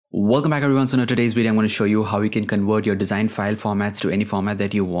Welcome back everyone. So in today's video I'm going to show you how you can convert your design file formats to any format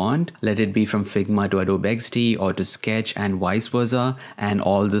that you want. Let it be from Figma to Adobe Xd or to Sketch and vice versa, and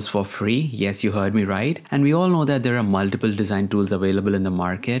all this for free. Yes, you heard me right. And we all know that there are multiple design tools available in the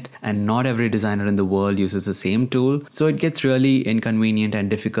market and not every designer in the world uses the same tool. So it gets really inconvenient and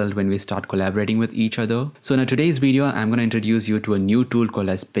difficult when we start collaborating with each other. So in today's video I'm going to introduce you to a new tool called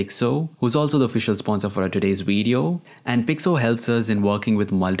as Pixo, who's also the official sponsor for today's video. And Pixo helps us in working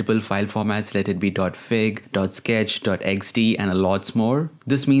with multiple file formats, let it be .fig, .sketch, .xd and a lots more.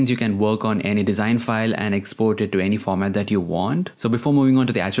 This means you can work on any design file and export it to any format that you want. So before moving on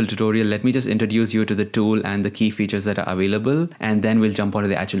to the actual tutorial, let me just introduce you to the tool and the key features that are available, and then we'll jump onto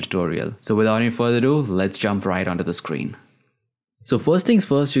the actual tutorial. So without any further ado, let's jump right onto the screen. So first things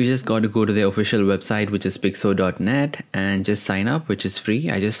first, you just got to go to the official website, which is pixo.net, and just sign up, which is free.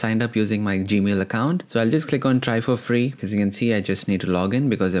 I just signed up using my Gmail account. So I'll just click on try for free. As you can see, I just need to log in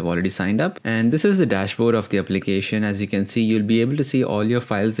because I've already signed up. And this is the dashboard of the application. As you can see, you'll be able to see all your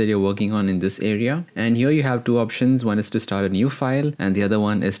files that you're working on in this area. And here you have two options. One is to start a new file and the other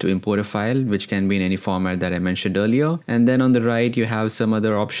one is to import a file, which can be in any format that I mentioned earlier. And then on the right, you have some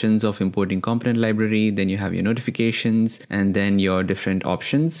other options of importing component library. Then you have your notifications and then your different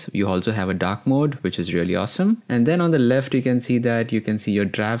options. You also have a dark mode, which is really awesome. And then on the left, you can see that you can see your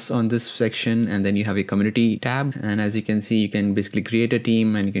drafts on this section, and then you have a community tab. And as you can see, you can basically create a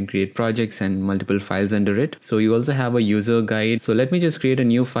team and you can create projects and multiple files under it. So you also have a user guide. So let me just create a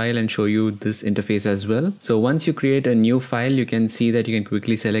new file and show you this interface as well. So once you create a new file, you can see that you can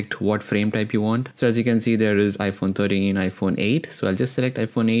quickly select what frame type you want. So as you can see, there is iPhone 13, iPhone 8. So I'll just select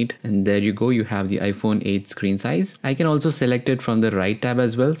iPhone 8 and there you go. You have the iPhone 8 screen size. I can also select it from the right tab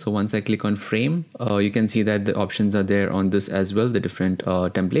as well. So once I click on frame, you can see that the options are there on this as well, the different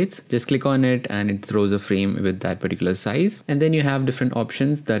templates. Just click on it and it throws a frame with that particular size. And then you have different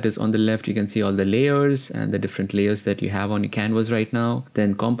options. That is on the left, you can see all the layers and the different layers that you have on your canvas right now.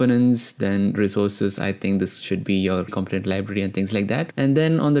 Then components, then resources. I think this should be your component library and things like that. And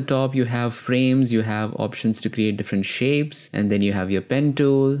then on the top, you have frames, you have options to create different shapes. And then you have your pen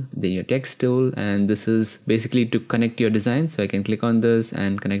tool, then your text tool. And this is basically to connect your design. So I can click on this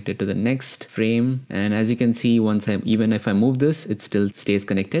and connect it to the next frame. And as you can see, even if I move this, it still stays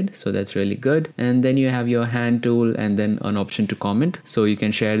connected. So that's really good. And then you have your hand tool and then an option to comment. So you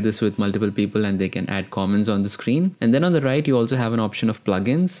can share this with multiple people and they can add comments on the screen. And then on the right, you also have an option of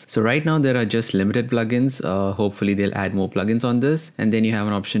plugins. So right now there are just limited plugins. Hopefully they'll add more plugins on this. And then you have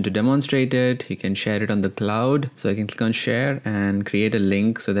an option to demonstrate it. You can share it on the cloud. So I can click on share and create a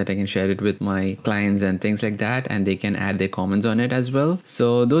link so that I can share it with my clients and things like that. And they can add their comments on it as well.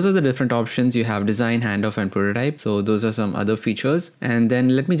 So those are the different options. You have design, handoff and prototype. So those are some other features. And then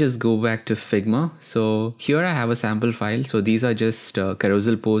let me just go back to Figma. So here I have a sample file. So these are just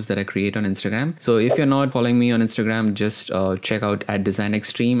carousel posts that I create on Instagram. So if you're not following me on Instagram, just check out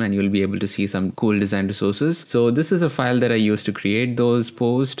 @DesignExtreme and you'll be able to see some cool design resources. So this is a file that I use to create those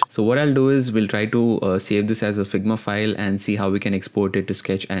posts. So what I'll do is we'll try to save this as a Figma file and see how we can export it to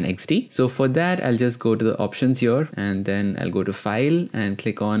Sketch and Xd. So for that, I'll just go to the options here and then I'll go to file and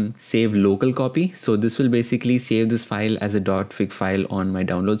click on save local copy. So this will basically save this file as a .fig file on my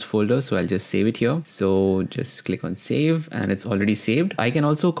downloads folder. So I'll just save it here. So just click on save and it's already saved. I can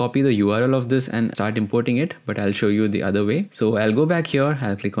also copy the URL of this and start importing it, but I'll show you the other way. So I'll go back here.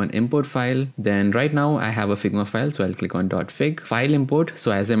 I'll click on import file. Then right now I have a Figma file. So I'll click on .fig file import.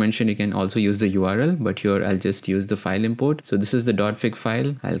 So as I mentioned, you can also use the URL, but here I'll just use the file import. So this is the .fig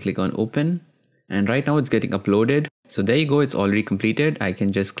file. I'll click on open. And right now it's getting uploaded. So there you go, it's already completed. I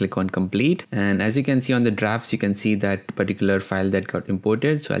can just click on complete. And as you can see on the drafts, you can see that particular file that got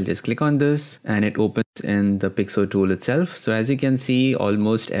imported. So I'll just click on this and it opens in the Pixo tool itself. So as you can see,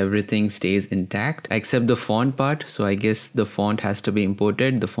 almost everything stays intact except the font part. So I guess the font has to be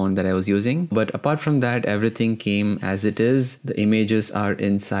imported, the font that I was using. But apart from that, everything came as it is. The images are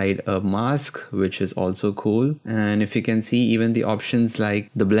inside a mask, which is also cool. And if you can see, even the options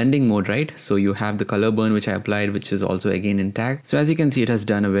like the blending mode, right? So you have the color burn, which I applied, which is also again intact. So as you can see, it has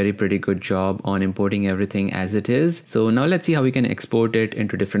done a very pretty good job on importing everything as it is. So now let's see how we can export it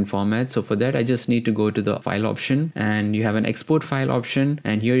into different formats. So for that, I just need to go to the file option and you have an export file option.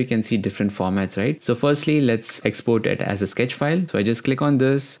 And here you can see different formats, right? So firstly, let's export it as a sketch file. So I just click on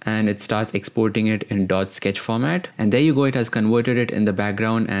this and it starts exporting it in .sketch format. And there you go, it has converted it in the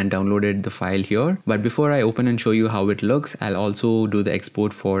background and downloaded the file here. But before I open and show you how it looks, I'll also do the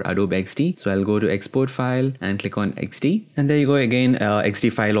export for Adobe Xd. So I'll go to export file and click on Xd. And there you go again,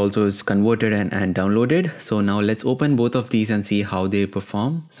 Xd file also is converted and downloaded. So now let's open both of these and see how they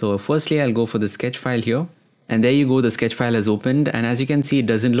perform. So firstly, I'll go for the sketch file here. And there you go, the sketch file has opened, and as you can see, it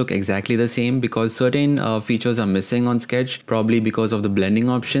doesn't look exactly the same because certain features are missing on Sketch, probably because of the blending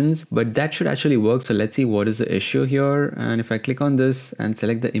options, but that should actually work. So let's see what is the issue here. And if I click on this and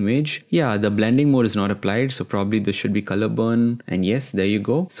select the image, yeah, the blending mode is not applied, so probably this should be color burn. And yes, there you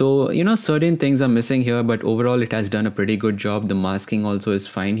go. So certain things are missing here, but overall it has done a pretty good job. The masking also is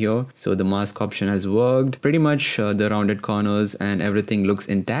fine here, so the mask option has worked pretty much. The rounded corners and everything looks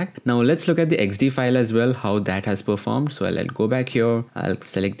intact. Now let's look at the XD file as well, how that has performed. So I'll go back here, I'll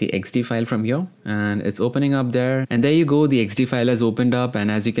select the XD file from here, and it's opening up there. And there you go, the XD file has opened up,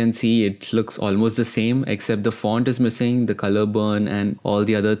 and as you can see, it looks almost the same, except the font is missing, the color burn and all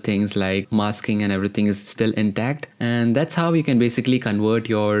the other things like masking and everything is still intact. And that's how you can basically convert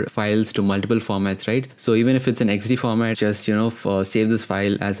your files to multiple formats, right? So even if it's an XD format, just save this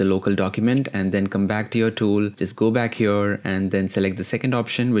file as a local document and then come back to your tool, just go back here and then select the second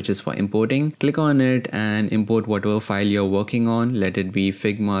option, which is for importing. Click on it and import whatever file you're working on. Let it be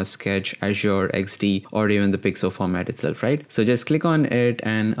Figma, Sketch, Azure, XD, or even the Pixel format itself, right? So just click on it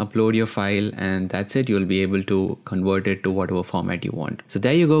and upload your file, and that's it. You'll be able to convert it to whatever format you want. So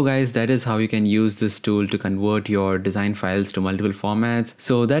there you go, guys. That is how you can use this tool to convert your design files to multiple formats.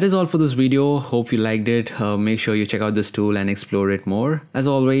 So that is all for this video. Hope you liked it. Make sure you check out this tool and explore it more. As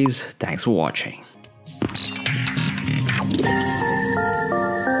always, thanks for watching.